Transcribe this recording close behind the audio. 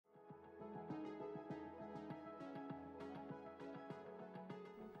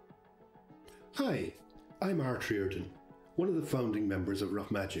Hi, I'm Art Riordan, one of the founding members of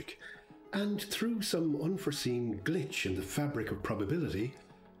Rough Magic, and through some unforeseen glitch in the fabric of probability,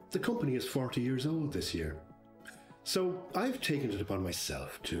 the company is 40 years old this year. So I've taken it upon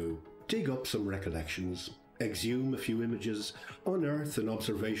myself to dig up some recollections, exhume a few images, unearth an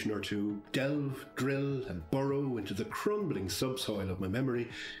observation or two, delve, drill, and burrow into the crumbling subsoil of my memory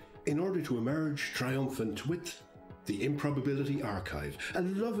in order to emerge triumphant with the Improbability Archive, a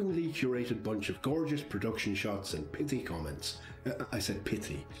lovingly curated bunch of gorgeous production shots and pithy comments. I said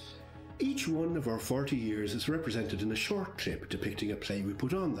pithy. Each one of our 40 years is represented in a short clip depicting a play we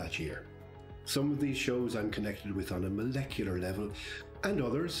put on that year. Some of these shows I'm connected with on a molecular level, and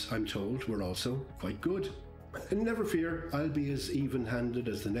others, I'm told, were also quite good. And never fear, I'll be as even-handed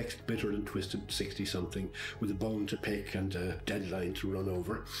as the next bitter and twisted 60-something with a bone to pick and a deadline to run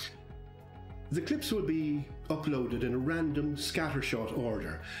over. The clips will be uploaded in a random, scattershot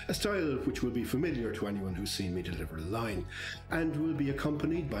order, a style which will be familiar to anyone who's seen me deliver a line, and will be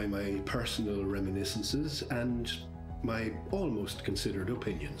accompanied by my personal reminiscences and my almost considered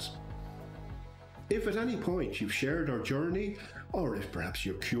opinions. If at any point you've shared our journey, or if perhaps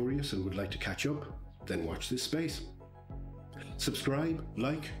you're curious and would like to catch up, then watch this space. Subscribe,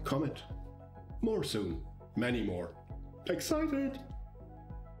 like, comment. More soon. Many more. Excited!